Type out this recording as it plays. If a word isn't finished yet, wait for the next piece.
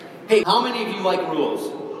Hey, how many of you like rules?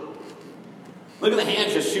 Look at the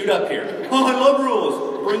hands just shoot up here. Oh, I love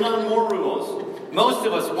rules. Bring on more rules. Most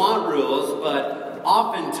of us want rules, but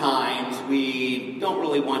oftentimes we don't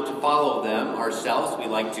really want to follow them ourselves. We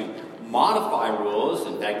like to modify rules.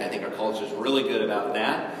 In fact, I think our culture is really good about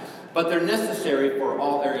that. But they're necessary for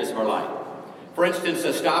all areas of our life. For instance,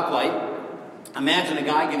 a stoplight. Imagine a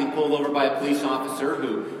guy getting pulled over by a police officer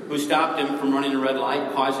who stopped him from running a red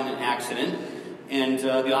light, causing an accident. And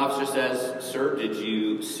the officer says, "Sir, did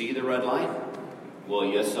you see the red light?" "Well,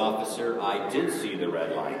 yes, officer, I did see the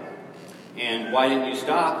red light." "And why didn't you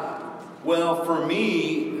stop?" "Well, for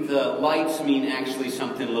me, the lights mean actually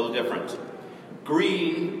something a little different.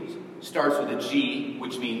 Green starts with a G,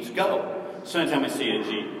 which means go. So anytime I see a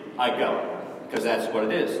G, I go, because that's what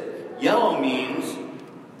it is. Yellow means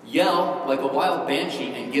yell like a wild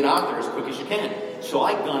banshee and get out there as quick as you can. So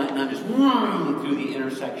I gun it and I'm just through the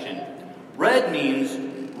intersection. Red means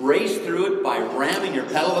race through it by ramming your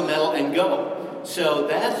pedal to the metal and go. So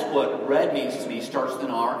that's what red means to me, starts with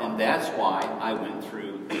an R, and that's why I went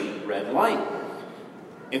through the red light.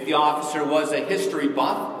 If the officer was a history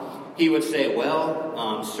buff, he would say,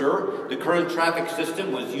 "Well, sir, the current traffic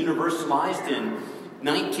system was universalized in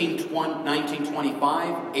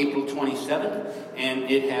 1925, April 27th, and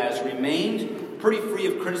it has remained pretty free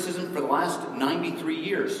of criticism for the last 93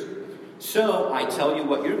 years. So I tell you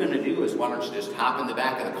what you're going to do is, why don't you just hop in the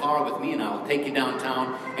back of the car with me and I'll take you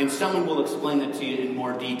downtown and someone will explain it to you in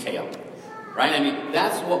more detail." Right? I mean,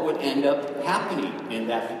 that's what would end up happening in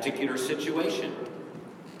that particular situation.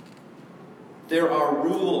 There are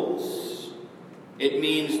rules. It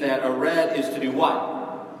means that a red is to do what?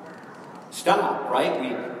 Stop,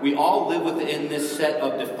 right? We all live within this set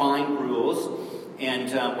of defined rules,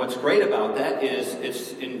 and what's great about that is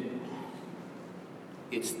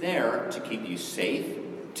it's there to keep you safe,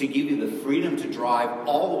 to give you the freedom to drive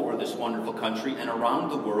all over this wonderful country and around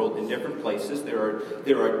the world in different places. There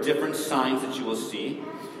are different signs that you will see,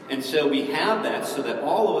 and so we have that so that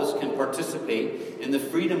all of us can participate in the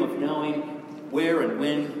freedom of knowing where and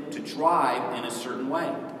when to drive in a certain way.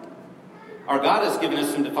 Our God has given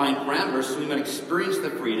us some defined parameters so we might experience the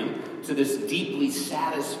freedom to this deeply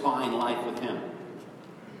satisfying life with Him.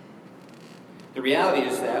 The reality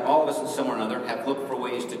is that all of us in some or another have looked for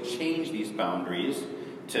ways to change these boundaries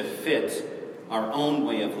to fit our own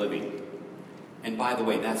way of living. And by the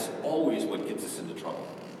way, that's always what gets us into trouble.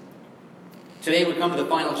 Today we come to the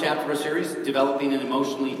final chapter of our series, Developing an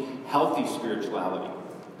Emotionally Healthy Spirituality.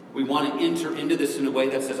 We want to enter into this in a way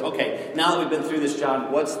that says, okay, now that we've been through this,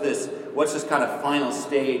 John, what's this kind of final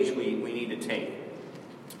stage we need to take?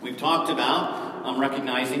 We've talked about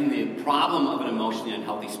recognizing the problem of an emotionally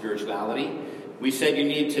unhealthy spirituality. We said you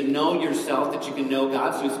need to know yourself, that you can know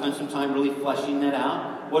God, so we spent some time really fleshing that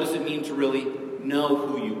out. What does it mean to really know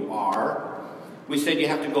who you are? We said you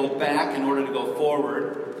have to go back in order to go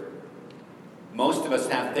forward. Most of us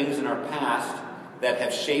have things in our past that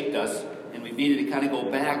have shaped us, and we needed to kind of go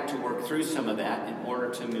back to work through some of that in order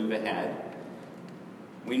to move ahead.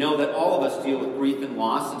 We know that all of us deal with grief and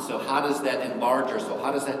loss, and so how does that enlarge our soul?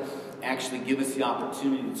 How does that actually give us the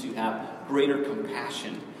opportunity to have greater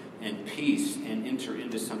compassion and peace and enter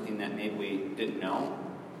into something that maybe we didn't know?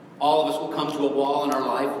 All of us will come to a wall in our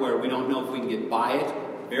life where we don't know if we can get by it,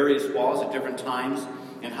 various walls at different times,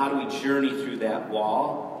 and how do we journey through that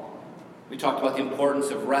wall? We talked about the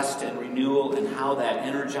importance of rest and renewal and how that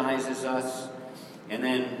energizes us. And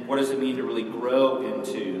then what does it mean to really grow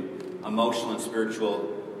into emotional and spiritual,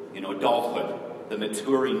 adulthood, the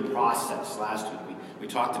maturing process. Last week we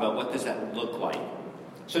talked about what does that look like.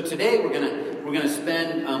 So today we're gonna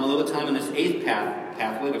spend a little time on this eighth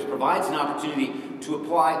pathway, which provides an opportunity to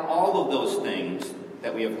apply all of those things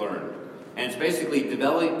that we have learned. And it's basically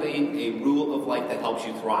developing a rule of life that helps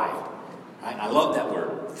you thrive. Right? I love that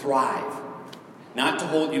word, thrive. Not to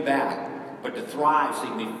hold you back, but to thrive so you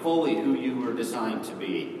can be fully who you were designed to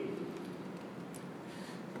be.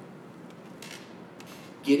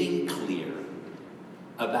 Getting clear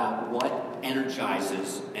about what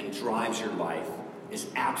energizes and drives your life is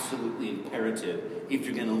absolutely imperative if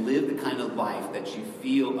you're going to live the kind of life that you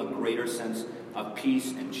feel a greater sense of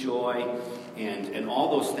peace and joy and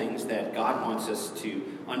all those things that God wants us to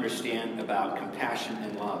understand about compassion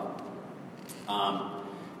and love.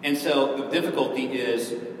 And so the difficulty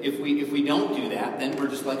is if we don't do that, then we're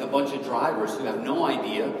just like a bunch of drivers who have no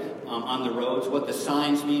idea on the roads what the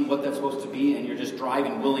signs mean, what that's supposed to be, and you're just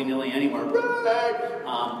driving willy-nilly anywhere,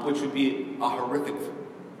 which would be a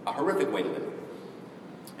horrific way to live.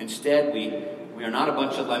 Instead, we are not a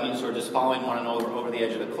bunch of lemmings who are just following one another over the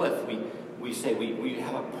edge of a cliff. We say we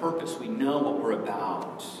have a purpose. We know what we're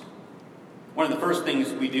about. One of the first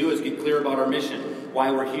things we do is get clear about our mission,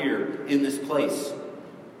 why we're here in this place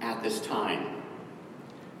at this time.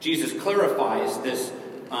 Jesus clarifies this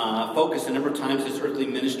focus a number of times in his earthly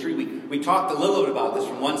ministry. We talked a little bit about this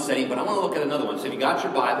from one setting, but I want to look at another one. So if you got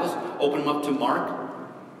your Bibles, open them up to Mark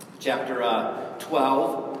chapter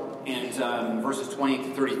 12 and verses 28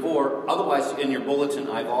 to 34. Otherwise, in your bulletin,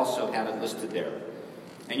 I've also have it listed there.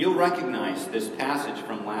 And you'll recognize this passage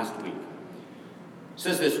from last week. It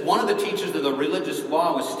says this: one of the teachers of the religious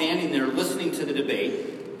law was standing there listening to the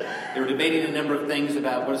debate. They were debating a number of things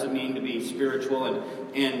about what does it mean to be spiritual,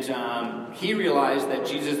 and he realized that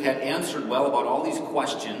Jesus had answered well about all these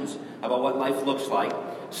questions about what life looks like.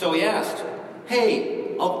 So he asked,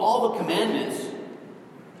 hey, of all the commandments,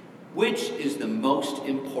 which is the most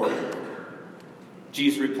important?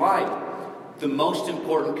 Jesus replied, the most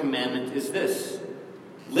important commandment is this: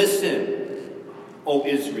 listen, O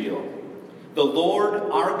Israel. The Lord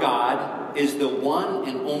our God is the one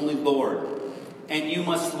and only Lord. And you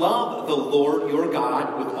must love the Lord your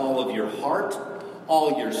God with all of your heart,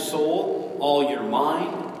 all your soul, all your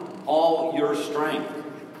mind, all your strength.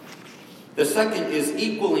 The second is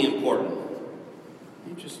equally important.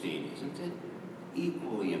 Interesting, isn't it?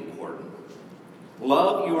 Equally important.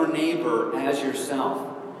 Love your neighbor as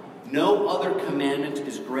yourself. No other commandment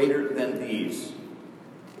is greater than these.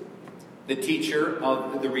 The teacher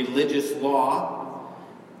of the religious law,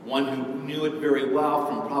 one who knew it very well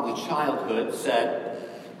from probably childhood, said,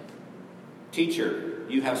 teacher,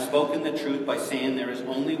 you have spoken the truth by saying there is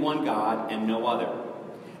only one God and no other.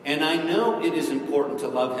 And I know it is important to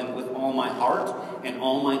love him with all my heart and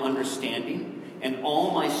all my understanding and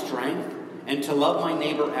all my strength, and to love my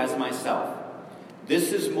neighbor as myself.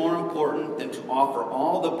 This is more important than to offer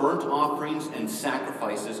all the burnt offerings and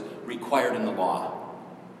sacrifices required in the law.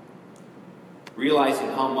 Realizing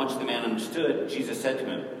how much the man understood, Jesus said to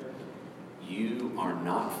him, you are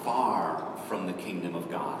not far from the kingdom of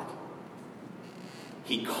God.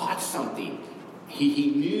 He caught something.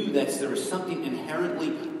 He knew that there was something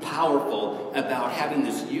inherently powerful about having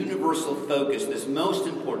this universal focus, this most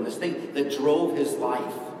important, this thing that drove his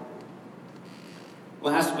life.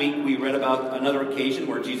 Last week, we read about another occasion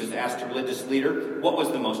where Jesus asked a religious leader, what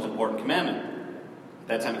was the most important commandment? At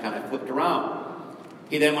that time, he kind of flipped around.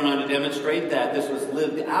 He then went on to demonstrate that this was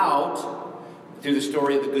lived out through the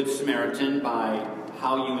story of the Good Samaritan by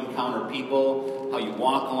how you encounter people, how you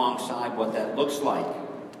walk alongside, what that looks like.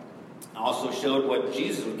 Also showed what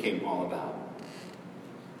Jesus came all about.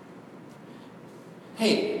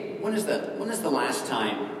 Hey, when is the last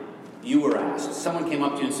time you were asked? Someone came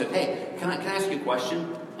up to you and said, hey, can I ask you a question?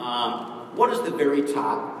 What is the very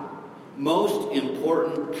top, most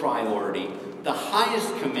important priority, the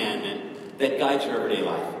highest commandment that guides your everyday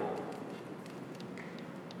life?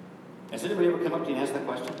 Has anybody ever come up to you and asked that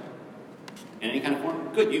question? In any kind of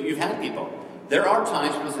form? Good, you've had people. There are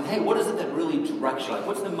times when people say, hey, what is it that really directs you? Like,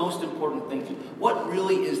 what's the most important thing to you? What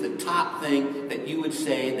really is the top thing that you would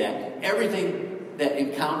say that everything that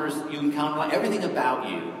you encounter, everything about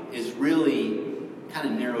you is really kind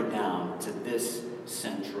of narrowed down to this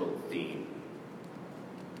central theme?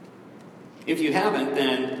 If you haven't,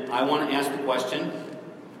 then I want to ask the question,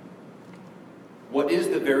 what is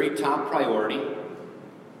the very top priority,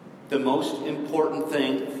 the most important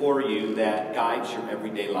thing for you that guides your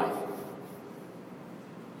everyday life?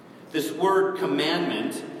 This word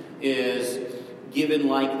commandment is given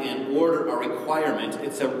like an order, a requirement.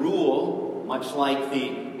 It's a rule, much like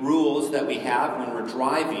the rules that we have when we're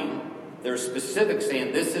driving. They're specific,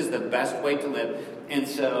 saying this is the best way to live. And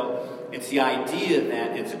so it's the idea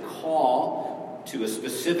that it's a call to a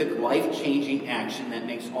specific life-changing action that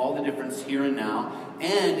makes all the difference here and now,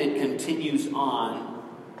 and it continues on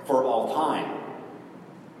for all time.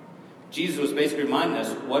 Jesus was basically reminding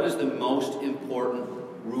us, what is the most important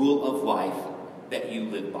rule of life that you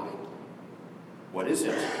live by? What is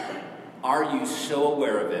it? Are you so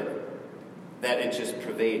aware of it that it just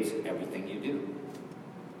pervades everything you do?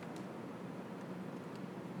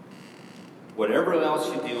 Whatever else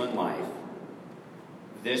you do in life,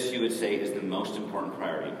 this, you would say, is the most important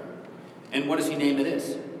priority. And what does he name it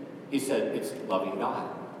as? He said it's loving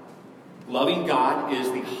God. Loving God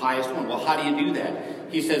is the highest one. Well, how do you do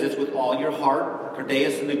that? He says it's with all your heart.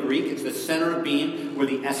 Cardeus in the Greek. It's the center of being where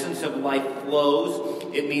the essence of life flows.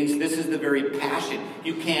 It means this is the very passion.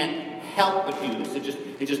 You can't help but do this.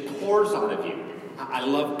 It just pours out of you. I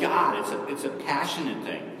love God. It's a passionate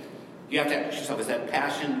thing. You have to ask yourself, is that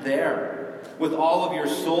passion there? With all of your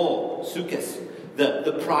soul, sukis,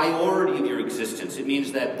 the priority of your existence. It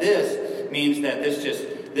means that this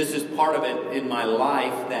just this is part of it in my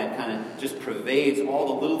life that kind of just pervades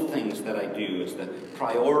all the little things that I do. It's the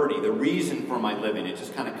priority, the reason for my living. It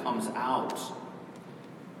just kind of comes out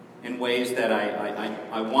in ways that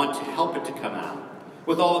I want to help it to come out.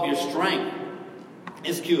 With all of your strength,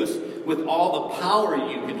 with all the power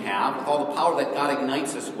you can have, with all the power that God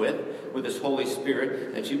ignites us with His Holy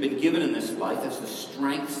Spirit that you've been given in this life. That's the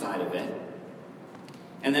strength side of it.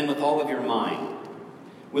 And then with all of your mind,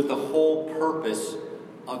 with the whole purpose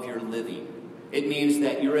of your living. It means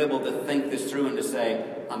that you're able to think this through and to say,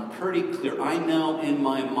 I'm pretty clear. I know in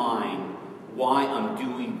my mind why I'm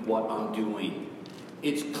doing what I'm doing.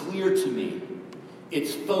 It's clear to me.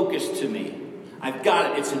 It's focused to me. I've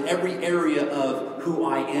got it. It's in every area of who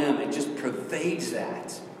I am. It just pervades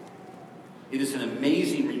that. It is an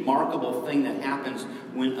amazing, remarkable thing that happens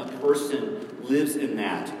when a person lives in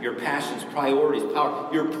that. Your passions, priorities,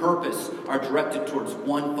 power, your purpose are directed towards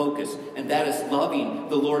one focus, and that is loving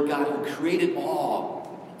the Lord God who created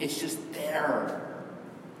all. It's just there.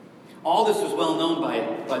 All this is well known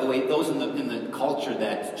by the way, those in the culture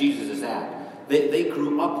that Jesus is at. They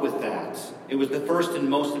grew up with that. It was the first and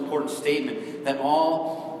most important statement that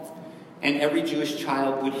all and every Jewish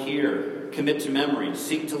child would hear, commit to memory,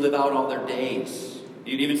 seek to live out all their days.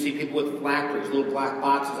 You'd even see people with placards, little black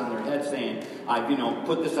boxes on their head saying, I've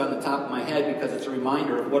put this on the top of my head because it's a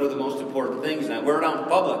reminder of what are the most important things, and I wear it out in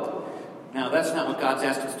public. Now, that's not what God's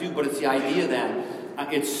asked us to do, but it's the idea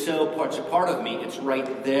that it's so much a part of me. It's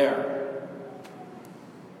right there.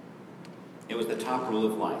 It was the top rule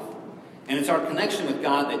of life. And it's our connection with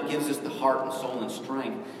God that gives us the heart and soul and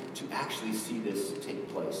strength to actually see this take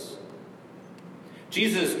place.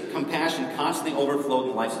 Jesus' compassion constantly overflowed in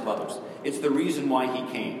the lives of others. It's the reason why He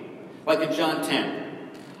came. Like in John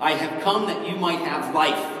 10, I have come that you might have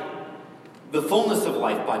life. The fullness of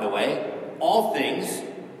life, by the way, all things,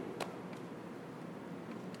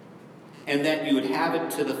 and that you would have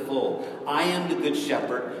it to the full. I am the good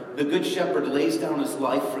shepherd. The good shepherd lays down his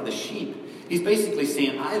life for the sheep. He's basically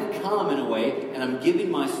saying, I have come in a way, and I'm giving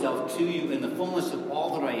myself to you in the fullness of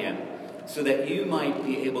all that I am, so that you might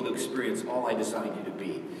be able to experience all I designed you to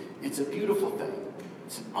be. It's a beautiful thing.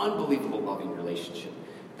 It's an unbelievable loving relationship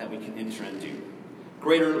that we can enter into.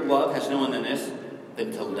 Greater love has no one than this,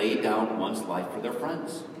 than to lay down one's life for their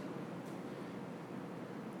friends.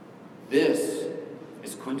 This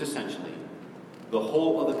is quintessentially the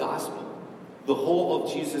whole of the gospel. The whole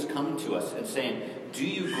of Jesus coming to us and saying, do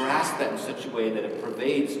you grasp that in such a way that it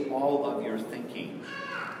pervades all of your thinking?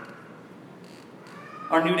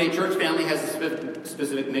 Our New Day Church family has a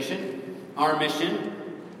specific mission. Our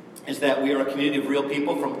mission is that we are a community of real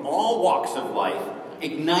people from all walks of life,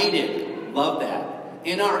 ignited, love that,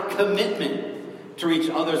 in our commitment to reach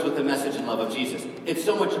others with the message and love of Jesus. It's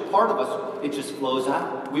so much a part of us, it just flows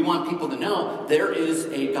out. We want people to know there is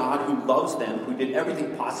a God who loves them, who did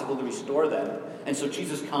everything possible to restore them. And so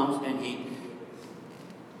Jesus comes and He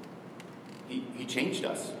changed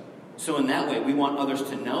us. So in that way, we want others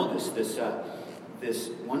to know this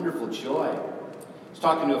wonderful joy. I was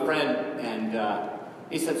talking to a friend, and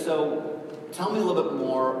he said, so tell me a little bit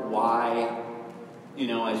more why,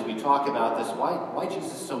 as we talk about this, why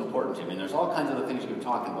Jesus is so important to you. I mean, there's all kinds of other things you've been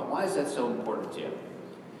talking about. Why is that so important to you?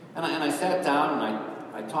 And I sat down, and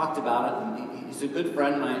I talked about it, and he's a good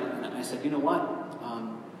friend, and I said, you know what?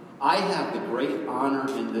 I have the great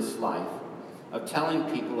honor in this life of telling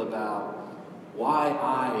people about why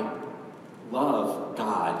I love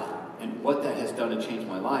God and what that has done to change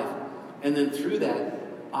my life. And then through that,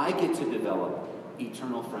 I get to develop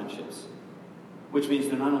eternal friendships, which means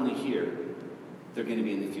they're not only here, they're going to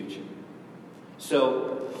be in the future.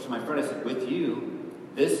 So to my friend, I said, with you,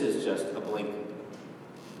 this is just a blink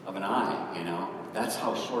of an eye, That's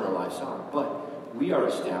how short our lives are. But we are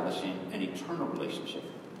establishing an eternal relationship,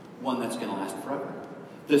 one that's going to last forever.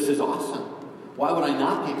 This is awesome. Why would I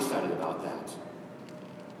not be excited about that?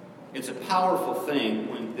 It's a powerful thing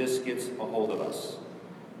when this gets a hold of us,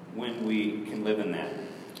 when we can live in that.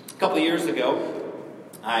 A couple of years ago,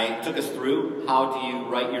 I took us through how do you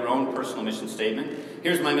write your own personal mission statement.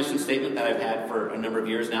 Here's my mission statement that I've had for a number of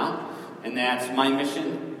years now, and that's my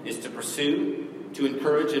mission is to pursue, to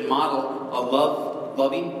encourage and model a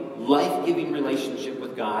loving, life-giving relationship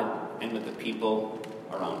with God and with the people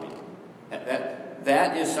around me.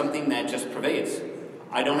 That is something that just pervades.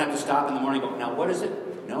 I don't have to stop in the morning and go, now what is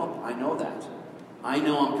it? No, I know that. I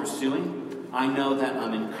know I'm pursuing. I know that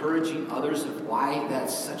I'm encouraging others of why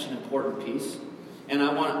that's such an important piece. And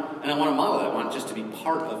I want to model that. I want it just to be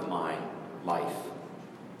part of my life.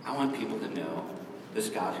 I want people to know this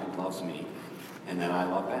God who loves me and that I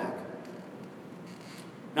love back.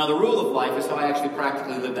 Now, the rule of life is how I actually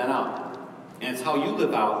practically live that out. And it's how you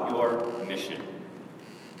live out your mission.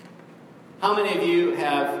 How many of you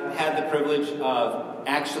have had the privilege of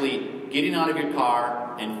actually getting out of your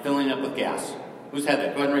car and filling up with gas? Who's had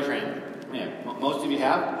that? Go ahead and raise your hand. Yeah, most of you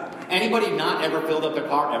have. Anybody not ever filled up their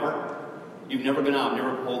car, ever? You've never been out,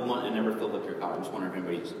 never pulled one, and never filled up your car. I'm just wondering if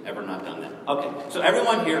anybody's ever not done that. Okay, so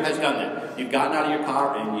everyone here has done that. You've gotten out of your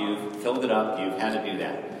car and you've filled it up. You've had to do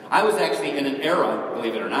that. I was actually in an era,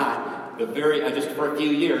 believe it or not, just for a few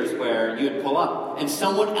years, where you would pull up and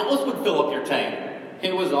someone else would fill up your tank.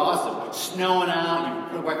 It was awesome. Snowing out, you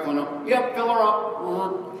put a wet window. Yep, fill her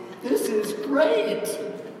up. This is great.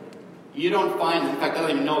 You don't find, in fact, I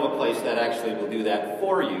don't even know of a place that actually will do that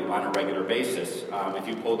for you on a regular basis. If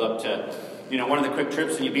you pulled up to, one of the quick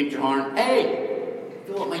trips and you beeped your horn, hey,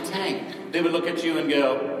 fill up my tank. They would look at you and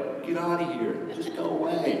go, get out of here. Just go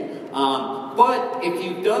away. But if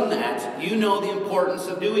you've done that, you know the importance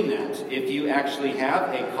of doing that. If you actually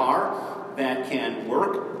have a car that can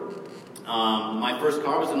work. My first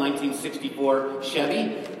car was a 1964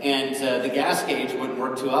 Chevy, and the gas gauge wouldn't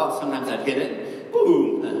work too well. Sometimes I'd hit it.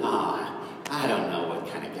 Boom. I don't know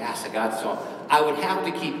what kind of gas I got, so I would have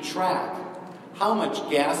to keep track. How much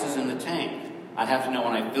gas is in the tank? I'd have to know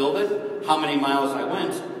when I filled it, how many miles I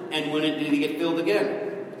went, and when it needed to get filled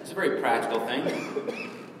again. It's a very practical thing.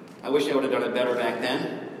 I wish I would have done it better back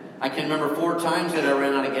then. I can remember 4 times that I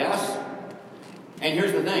ran out of gas. And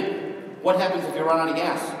here's the thing. What happens if you run out of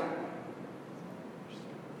gas?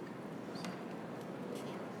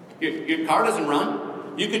 Your car doesn't run.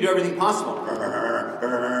 You could do everything possible.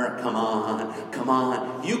 Come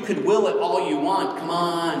on. You could will it all you want. Come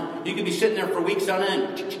on. You could be sitting there for weeks on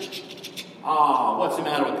end. What's the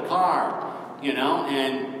matter with the car?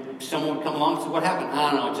 And someone would come along and say, what happened?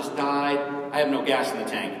 I don't know, it just died. I have no gas in the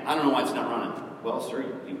tank. I don't know why it's not running. Well, sir,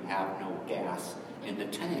 you have no gas in the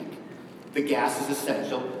tank. The gas is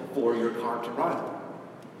essential for your car to run.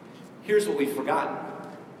 Here's what we've forgotten.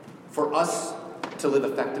 For us to live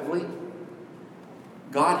effectively,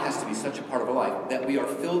 God has to be such a part of our life that we are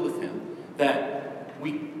filled with Him, that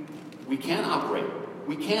we can't operate.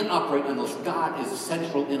 We can't operate unless God is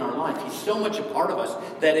central in our life. He's so much a part of us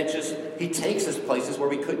that He takes us places where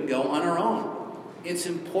we couldn't go on our own. It's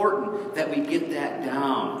important that we get that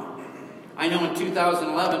down. I know in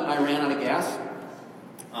 2011 I ran out of gas,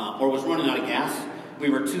 or was running out of gas. We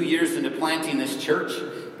were 2 years into planting this church,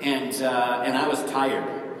 and I was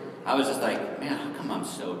tired. I was just like, man, how come I'm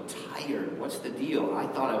so tired? What's the deal? I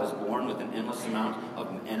thought I was born with an endless amount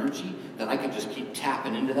of energy, that I could just keep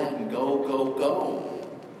tapping into that and go.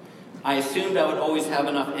 I assumed I would always have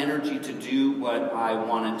enough energy to do what I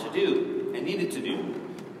wanted to do and needed to do.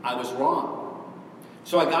 I was wrong.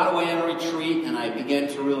 So I got away on a retreat, and I began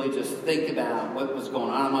to really just think about what was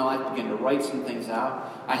going on in my life, began to write some things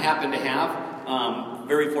out. I happened to have,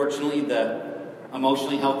 very fortunately, the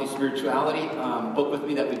Emotionally Healthy Spirituality book with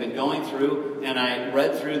me that we've been going through, and I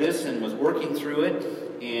read through this and was working through it,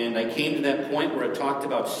 and I came to that point where it talked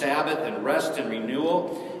about Sabbath and rest and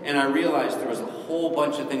renewal, and I realized there was a whole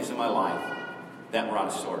bunch of things in my life that were out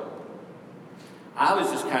of sort. I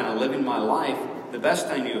was just kind of living my life the best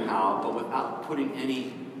I knew how, but without putting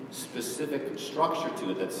any specific structure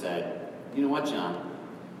to it that said, you know what, John,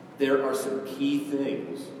 there are some key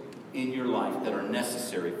things in your life that are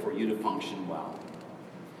necessary for you to function well.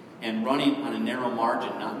 And running on a narrow margin,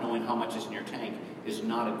 not knowing how much is in your tank, is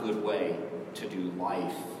not a good way to do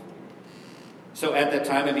life. So at that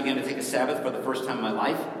time, I began to take a Sabbath for the first time in my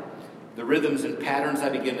life. The rhythms and patterns I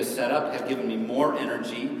began to set up have given me more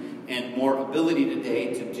energy and more ability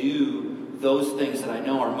today to do those things that I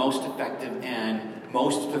know are most effective and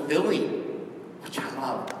most fulfilling, which I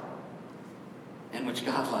love, and which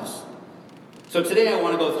God loves. So today I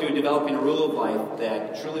want to go through developing a rule of life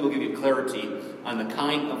that truly will give you clarity on the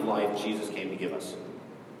kind of life Jesus came to give us.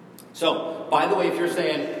 So, by the way, if you're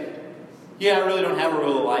saying, yeah, I really don't have a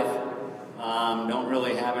rule of life, don't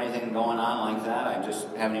really have anything going on like that, I just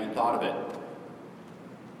haven't even thought of it.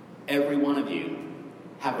 Every one of you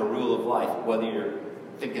have a rule of life, whether you're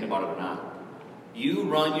thinking about it or not. You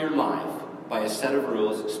run your life by a set of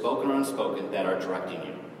rules, spoken or unspoken, that are directing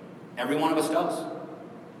you. Every one of us does.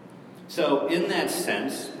 So in that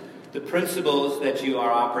sense, the principles that you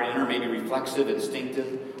are operating are maybe reflexive,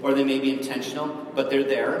 instinctive, or they may be intentional, but they're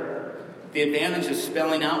there. The advantage of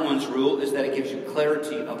spelling out one's rule is that it gives you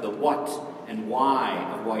clarity of the what and why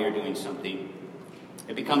of why you're doing something.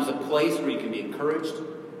 It becomes a place where you can be encouraged,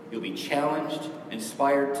 you'll be challenged,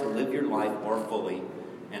 inspired to live your life more fully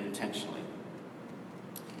and intentionally.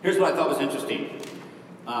 Here's what I thought was interesting.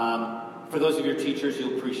 For those of your teachers,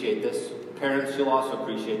 you'll appreciate this. Parents, you'll also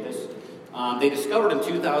appreciate this. They discovered in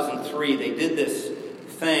 2003, they did this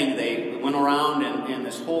thing. They went around and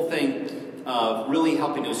this whole thing of really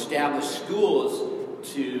helping to establish schools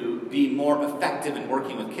to be more effective in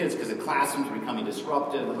working with kids because the classrooms are becoming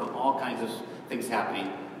disruptive and all kinds of things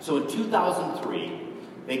happening. So in 2003,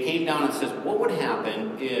 they came down and said, what would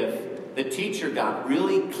happen if the teacher got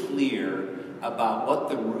really clear about what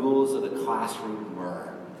the rules of the classroom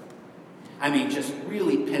were? I mean, just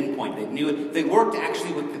really pinpoint. They knew it. They worked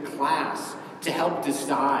actually with the class to help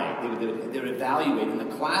decide. They would evaluate. And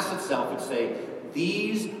the class itself would say,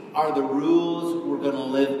 these are the rules we're going to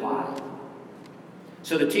live by.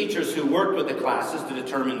 So the teachers who worked with the classes to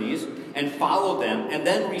determine these and followed them and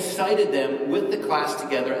then recited them with the class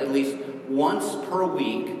together at least once per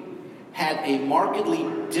week had a markedly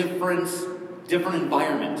different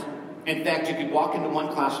environment. In fact, you could walk into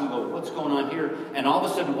one classroom and go, what's going on here? And all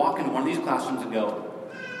of a sudden walk into one of these classrooms and go,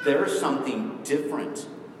 there's something different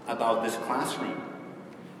about this classroom.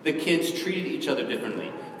 The kids treated each other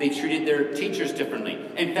differently. They treated their teachers differently.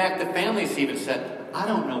 In fact, the families even said, I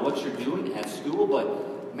don't know what you're doing at school,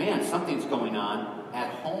 but man, something's going on at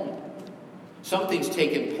home. Something's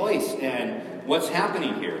taken place, and what's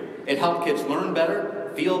happening here? It helped kids learn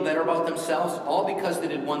better, feel better about themselves, all because they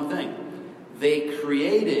did one thing. They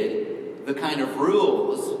created the kind of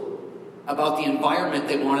rules about the environment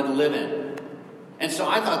they wanted to live in. And so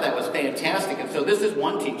I thought that was fantastic. And so this is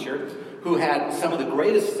one teacher who had some of the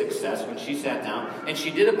greatest success when she sat down. And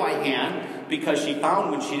she did it by hand because she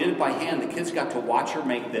found when she did it by hand, the kids got to watch her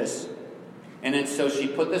make this. And then so she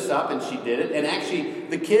put this up and she did it. And actually,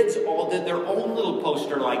 the kids all did their own little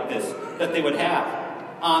poster like this that they would have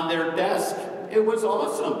on their desk. It was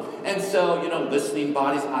awesome. And so, listening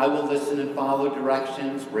bodies, I will listen and follow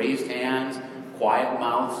directions, raised hands, quiet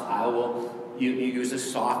mouths, you use a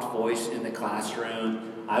soft voice in the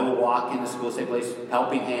classroom. I will walk into school, say, please,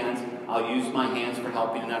 helping hands. I'll use my hands for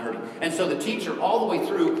helping and not hurting. And so the teacher all the way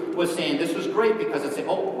through was saying this was great because I'd say,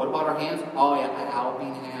 oh, what about our hands? Oh, yeah,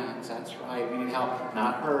 helping hands. That's right. We need help.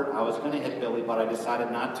 Not hurt. I was going to hit Billy, but I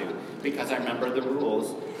decided not to because I remember the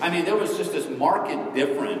rules. I mean, there was just this marked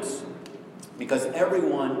difference because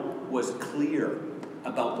everyone was clear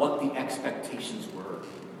about what the expectations were.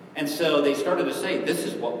 And so they started to say, this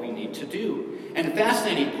is what we need to do. And the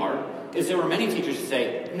fascinating part is there were many teachers who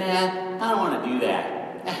say, nah, I don't want to do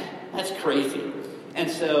that. That's crazy.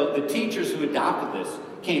 And so the teachers who adopted this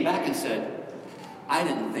came back and said, I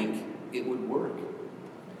didn't think it would work.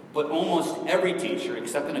 But almost every teacher,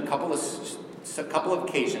 except in a couple of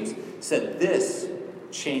occasions, said this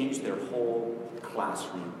changed their whole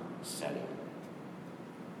classroom setting.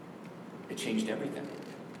 It changed everything.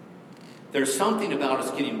 There's something about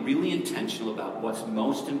us getting really intentional about what's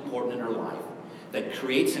most important in our life that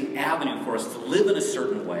creates an avenue for us to live in a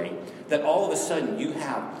certain way that all of a sudden you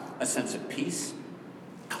have a sense of peace,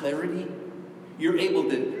 clarity. You're able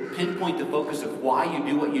to pinpoint the focus of why you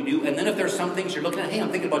do what you do. And then if there's some things you're looking at, hey, I'm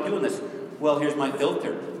thinking about doing this. Well, here's my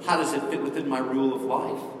filter. How does it fit within my rule of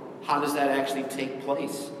life? How does that actually take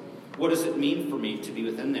place? What does it mean for me to be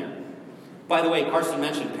within there? By the way, Carson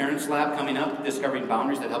mentioned Parents Lab coming up, discovering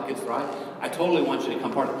boundaries that help kids thrive. I totally want you to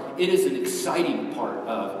come part of it. It is an exciting part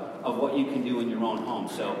of what you can do in your own home.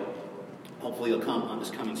 So hopefully you'll come on this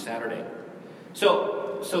coming Saturday.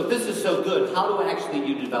 So this is so good. How do actually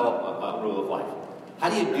you develop a rule of life? How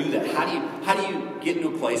do you do that? How do you get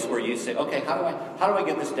into a place where you say, okay, how do I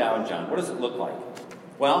get this down, John? What does it look like?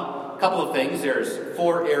 Well, a couple of things. There's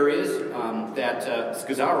 4 areas that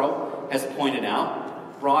Scazzaro has pointed out.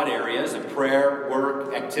 Broad areas of prayer,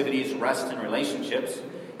 work, activities, rest, and relationships.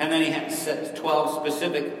 And then he has 12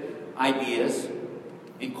 specific ideas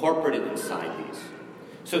incorporated inside these.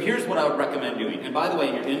 So here's what I would recommend doing. And by the way,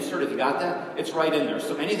 in your insert, if you got that, it's right in there.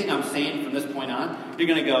 So anything I'm saying from this point on, you're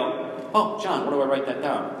going to go, oh, John, where do I write that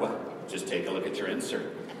down? Well, just take a look at your insert.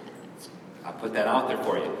 I'll put that out there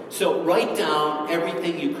for you. So write down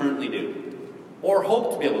everything you currently do or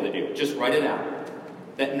hope to be able to do. Just write it out.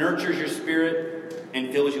 That nurtures your spirit and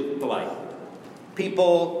fills you with delight.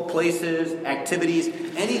 People, places, activities,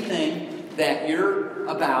 anything that you're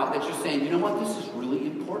about, that you're saying, you know what, this is really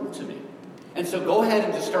important to me. And so go ahead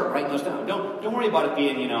and just start writing those down. Don't worry about it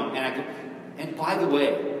being, inactive. And by the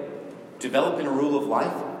way, developing a rule of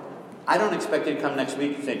life, I don't expect you to come next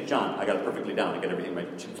week and say, John, I got it perfectly down. I got everything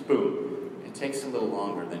right. Boom. It takes a little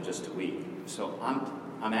longer than just a week. So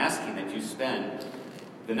I'm asking that you spend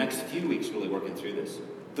the next few weeks really working through this.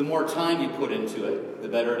 The more time you put into it, the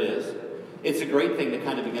better it is. It's a great thing to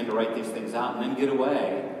kind of begin to write these things out and then get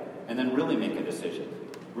away and then really make a decision.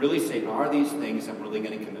 Really say, are these things I'm really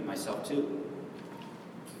going to commit myself to?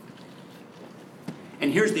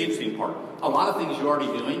 And here's the interesting part. A lot of things you're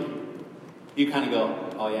already doing, you kind of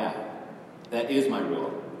go, oh yeah, That is my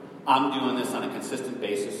rule. I'm doing this on a consistent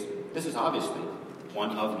basis. This is obviously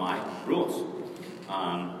one of my rules.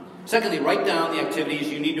 Secondly, write down the activities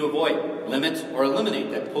you need to avoid, limit, or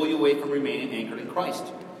eliminate that pull you away from remaining anchored in Christ.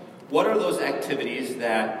 What are those activities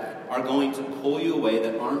that are going to pull you away,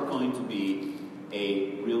 that aren't going to be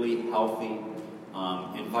a really healthy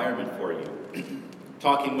environment for you?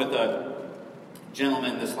 Talking with a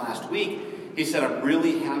gentleman this last week, he said, I'm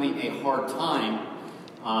really having a hard time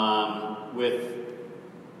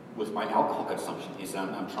with my alcohol consumption. He said,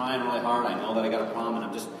 I'm trying really hard. I know that I got a problem, and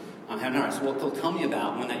I'm having a hard time. I said, well, tell me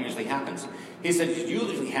about when that usually happens. He said, it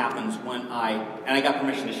usually happens when and I got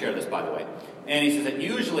permission to share this, by the way. And he says, it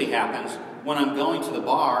usually happens when I'm going to the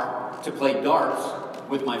bar to play darts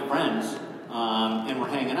with my friends, and we're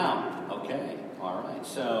hanging out. Okay, all right.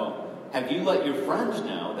 So have you let your friends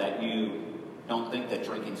know that you don't think that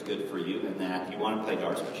drinking's good for you and that you want to play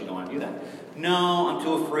darts, but you don't want to do that? No, I'm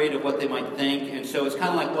too afraid of what they might think. And so it's kind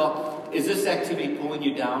of like, well, is this activity pulling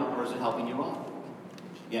you down or is it helping you up?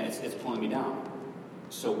 Yeah, it's pulling me down.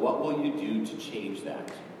 So what will you do to change that?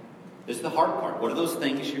 This is the hard part. What are those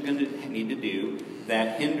things you're going to need to do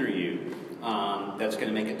that hinder you, that's going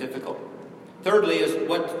to make it difficult? Thirdly is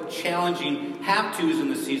what challenging have-tos in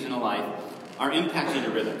the season of life are impacting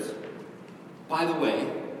your rhythms. By the way,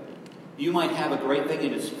 you might have a great thing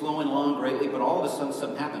and it's flowing along greatly, but all of a sudden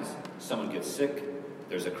something happens. Someone gets sick,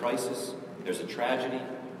 there's a crisis, there's a tragedy,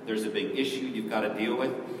 there's a big issue you've got to deal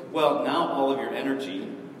with. Well, now all of your energy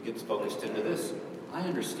gets focused into this. I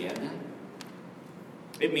understand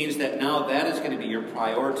that. It means that now that is going to be your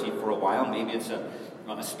priority for a while. Maybe it's a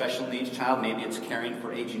special needs child. Maybe it's caring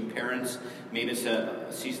for aging parents. Maybe it's a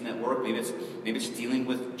season at work. Maybe it's dealing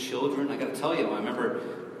with children. I got to tell you, I remember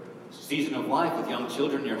season of life with young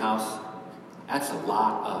children in your house. That's a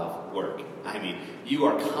lot of work. I mean, you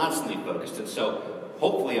are constantly focused. And so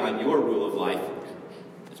hopefully on your rule of life,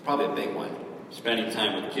 it's probably a big one, spending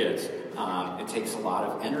time with kids. It takes a lot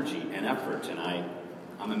of energy and effort. And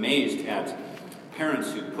I'm amazed at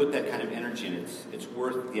parents who put that kind of energy in. It's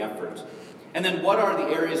worth the effort. And then what are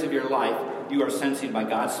the areas of your life you are sensing by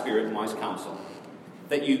God's Spirit and wise counsel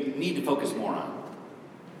that you need to focus more on?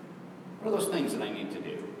 What are those things that I need to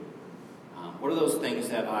do? What are those things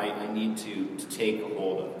that I need to take a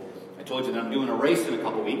hold of? I told you that I'm doing a race in a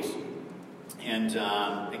couple weeks, and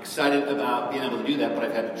excited about being able to do that, but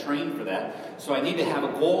I've had to train for that. So I need to have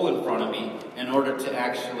a goal in front of me in order to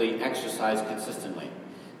actually exercise consistently.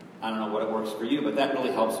 I don't know what it works for you, but that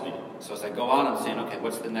really helps me. So as I go out, I'm saying, okay,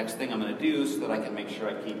 what's the next thing I'm going to do so that I can make sure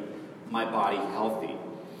I keep my body healthy?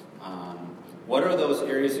 What are those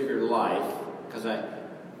areas of your life? Because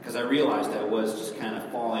I realized I was just kind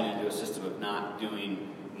of falling into a system of not doing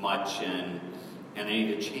much, and I need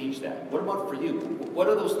to change that. What about for you? What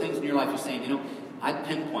are those things in your life you're saying, I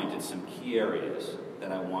pinpointed some key areas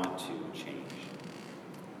that I want to change?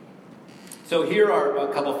 So here are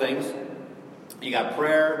a couple things. You got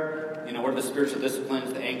prayer. What are the spiritual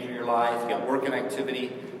disciplines that anchor your life? You got work and activity.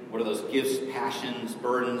 What are those gifts, passions,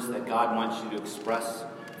 burdens that God wants you to express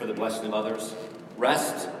for the blessing of others?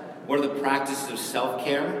 Rest. What are the practices of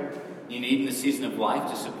self-care you need in the season of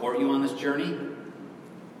life to support you on this journey?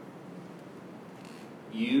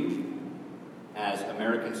 You, as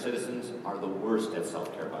American citizens, are the worst at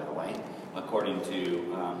self-care, by the way. According to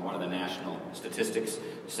one of the national statistics,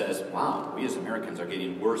 says, wow, we as Americans are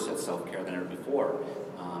getting worse at self-care than ever before.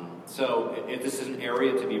 So this is an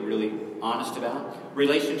area to be really honest about.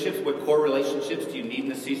 Relationships, what core relationships do you need in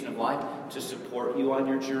the season of life to support you on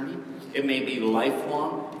your journey? It may be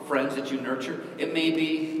lifelong friends that you nurture. It may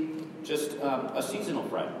be just a seasonal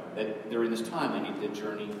friend that during this time I need to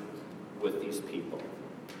journey with these people.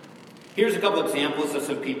 Here's a couple examples of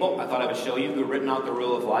some people I thought I would show you who have written out the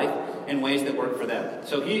rule of life in ways that work for them.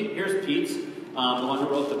 So here's Pete's, the one who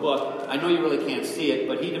wrote the book. I know you really can't see it,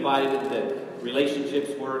 but he divided it into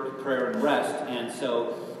relationships, work, prayer, and rest. And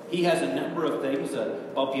so he has a number of things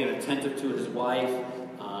about being attentive to his wife,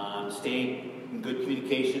 staying in good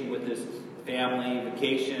communication with his family,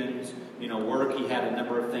 vacations, work. He had a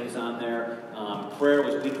number of things on there. Prayer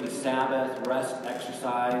was weekly Sabbath, rest,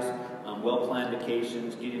 exercise, well-planned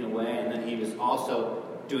vacations, getting away, and then he was also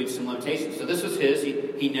doing some limitations. So this was his.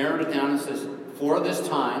 He narrowed it down and says, for this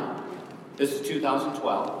time, this is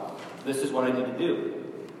 2012, this is what I need to do.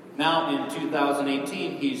 Now in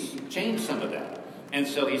 2018, he's changed some of that. And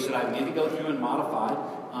so he said, I need to go through and modify,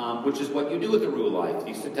 which is what you do with the rule of life.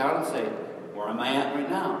 You sit down and say, where am I at right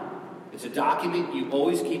now? It's a document you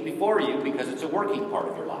always keep before you because it's a working part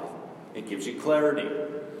of your life. It gives you clarity.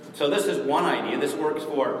 So this is one idea. This works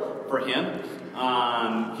for him.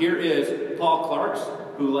 Here is Paul Clark's,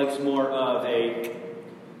 who likes more of a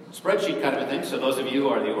spreadsheet kind of a thing. So those of you who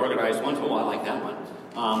are the organized ones, oh, I like that one.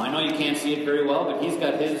 I know you can't see it very well, but he's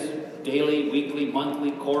got his daily, weekly,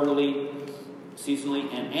 monthly, quarterly,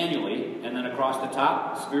 seasonally, and annually. And then across the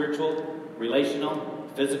top, spiritual, relational,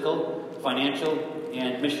 physical, financial,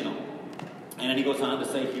 and missional. And then he goes on to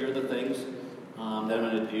say, here are the things that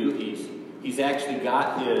I'm going to do. He's actually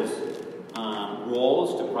got his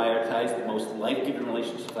roles to prioritize the most life-giving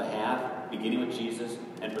relationships I have, beginning with Jesus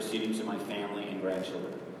and proceeding to my family and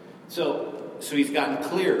grandchildren. So he's gotten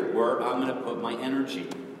clear where I'm going to put my energy.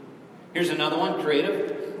 Here's another one, creative.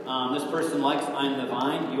 This person likes, I'm the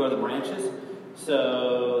vine, you are the branches.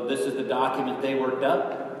 So this is the document they worked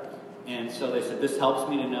up. And so they said, this helps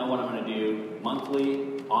me to know what I'm going to do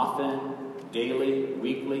monthly, often, daily,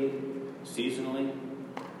 weekly, seasonally,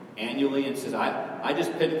 annually. And says, I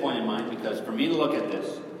just pinpointed mine because for me to look at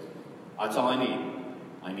this, that's all I need.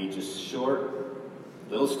 I need just short,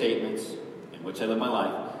 little statements in which I live my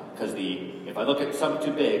life. Because if I look at something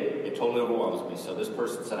too big, it totally overwhelms me. So this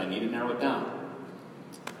person said, I need to narrow it down.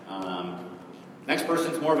 Next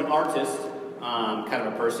person's more of an artist, kind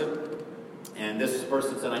of a person. And this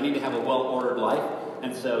person said, I need to have a well-ordered life.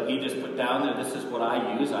 And so he just put down there, this is what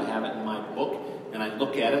I use. I have it in my book. And I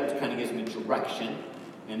look at it. It kind of gives me direction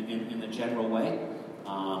in the general way.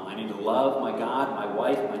 I need to love my God, my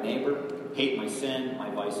wife, my neighbor, hate my sin, my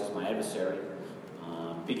vices, my adversary.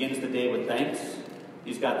 Begins the day with thanks.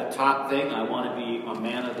 He's got the top thing. I want to be a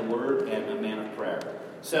man of the word and a man of prayer.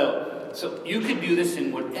 So you can do this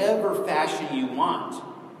in whatever fashion you want.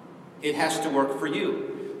 It has to work for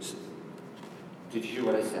you. So, did you hear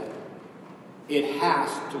what I said? It has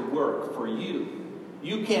to work for you.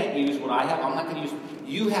 You can't use what I have. I'm not going to use.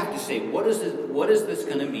 You have to say, what is this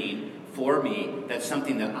going to mean for me? That's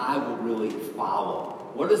something that I will really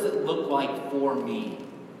follow. What does it look like for me?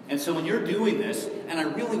 And so when you're doing this, and I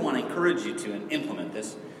really want to encourage you to implement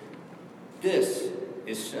this, this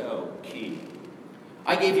is so key.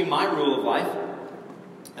 I gave you my rule of life,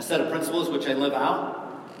 a set of principles which I live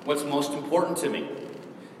out, what's most important to me.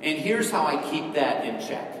 And here's how I keep that in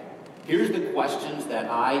check. Here's the questions that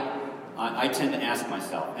I tend to ask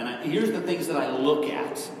myself. And here's the things that I look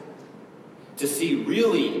at to see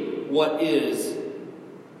really what is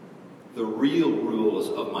the real rules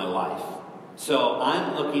of my life. So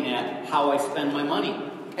I'm looking at how I spend my money.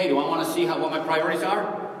 Hey, do I want to see what my priorities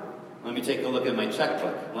are? Let me take a look at my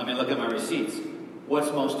checkbook. Let me look at my receipts.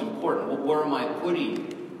 What's most important? Where am I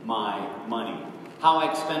putting my money? How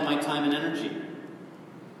I expend my time and energy.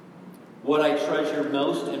 What I treasure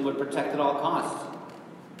most and would protect at all costs.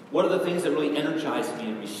 What are the things that really energize me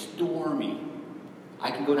and restore me?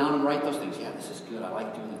 I can go down and write those things. Yeah, this is good. I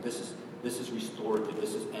like doing it. This is restorative.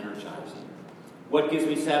 This is energizing. What gives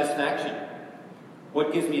me satisfaction?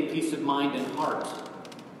 What gives me a peace of mind and heart?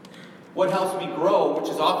 What helps me grow, which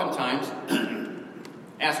is oftentimes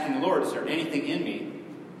asking the Lord, is there anything in me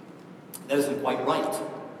that isn't quite right?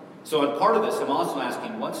 So in part of this, I'm also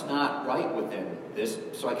asking what's not right within this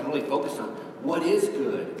so I can really focus on what is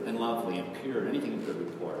good and lovely and pure and anything of good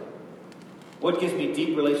report. What gives me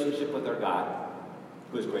deep relationship with our God,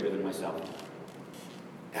 who is greater than myself?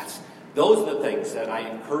 Those are the things that I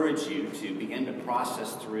encourage you to begin to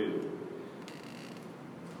process through.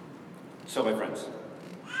 So, my friends,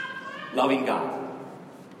 loving God,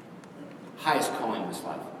 highest calling in this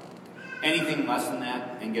life. Anything less than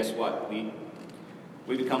that, and guess what? We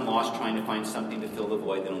become lost trying to find something to fill the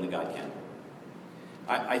void that only God can.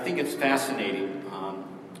 I think it's fascinating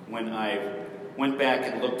when I went back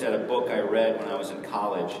and looked at a book I read when I was in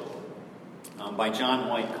college by John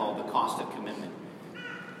White called The Cost of Commitment.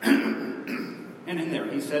 And in there,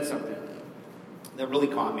 he said something that really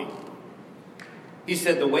caught me. He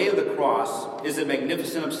said, the way of the cross is a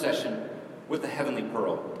magnificent obsession with the heavenly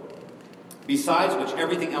pearl, besides which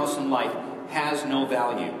everything else in life has no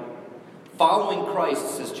value. Following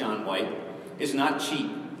Christ, says John White, is not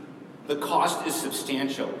cheap. The cost is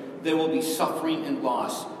substantial. There will be suffering and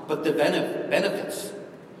loss, but the benefits,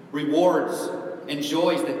 rewards, and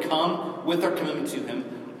joys that come with our commitment to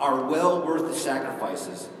Him are well worth the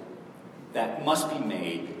sacrifices that must be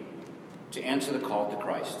made to answer the call to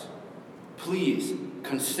Christ. Please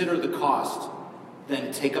consider the cost,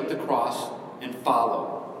 then take up the cross and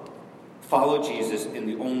follow. Follow Jesus in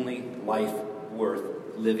the only life worth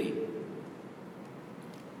living.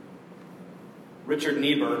 Richard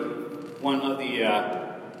Niebuhr, one of the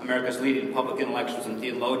America's leading public intellectuals and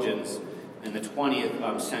theologians in the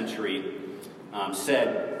 20th century,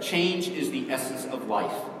 said, change is the essence of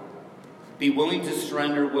life. Be willing to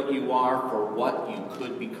surrender what you are for what you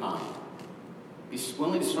could become. Be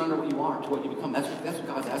willing to surrender what you are to what you become. That's what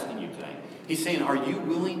God's asking you today. He's saying, are you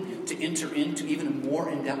willing to enter into even a more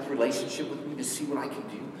in-depth relationship with me to see what I can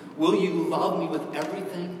do? Will you love me with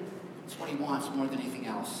everything? That's what he wants more than anything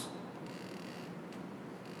else.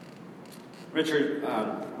 Richard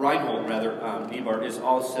Reinhold, Niebuhr, is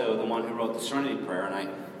also the one who wrote the Serenity Prayer, and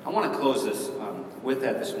I want to close this with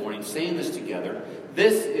that this morning, saying this together.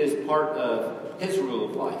 This is part of his rule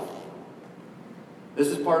of life. This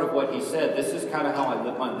is part of what he said. This is kind of how I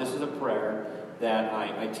live my life. This is a prayer that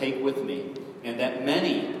I take with me, and that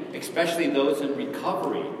many, especially those in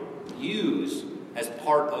recovery, use as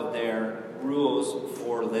part of their rules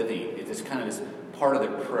for living. It is kind of this part of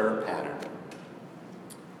their prayer pattern.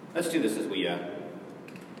 Let's do this as we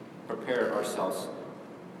prepare ourselves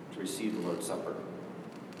to receive the Lord's Supper.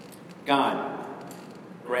 God,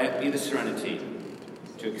 grant me the serenity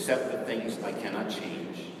to accept the things I cannot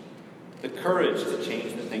change, the courage to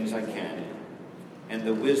change the things I can, and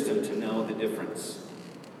the wisdom to know the difference.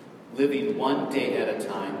 Living one day at a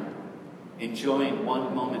time, enjoying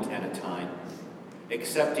one moment at a time,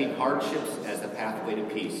 accepting hardships as a pathway to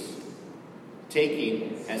peace,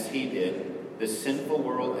 taking, as he did, the sinful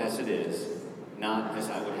world as it is, not as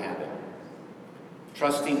I would have it.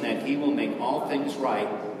 Trusting that he will make all things right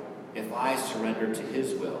if I surrender to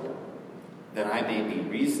his will, that I may be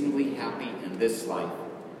reasonably happy in this life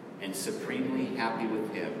and supremely happy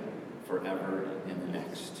with him forever in the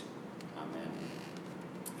next. Amen.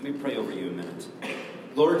 Let me pray over you a minute.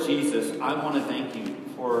 Lord Jesus, I want to thank you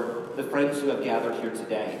for the friends who have gathered here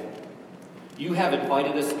today. You have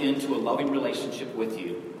invited us into a loving relationship with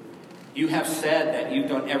you. You have said that you've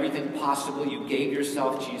done everything possible. You gave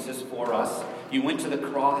yourself, Jesus, for us. You went to the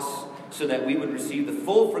cross so that we would receive the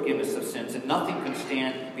full forgiveness of sins and nothing could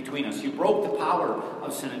stand between us. You broke the power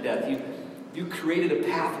of sin and death. You created a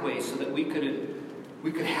pathway so that we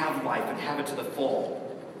could have life and have it to the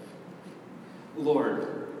full.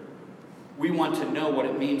 Lord, we want to know what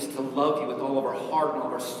it means to love you with all of our heart and all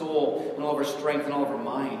of our soul and all of our strength and all of our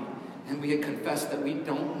mind. And we had confessed that we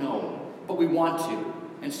don't know, but we want to.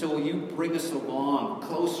 And so will you bring us along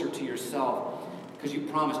closer to yourself? Because you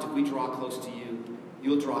promised if we draw close to you,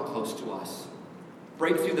 you'll draw close to us.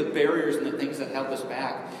 Break through the barriers and the things that held us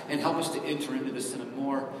back and help us to enter into this in a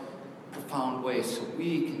more profound way so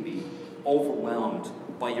we can be overwhelmed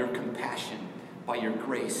by your compassion, by your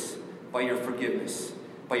grace, by your forgiveness,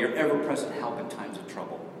 by your ever-present help in times of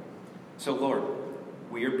trouble. So Lord,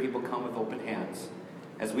 we your people come with open hands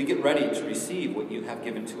as we get ready to receive what you have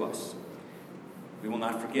given to us. We will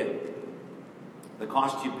not forget the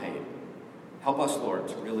cost you paid. Help us, Lord,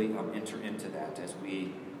 to really enter into that as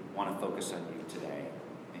we want to focus on you today.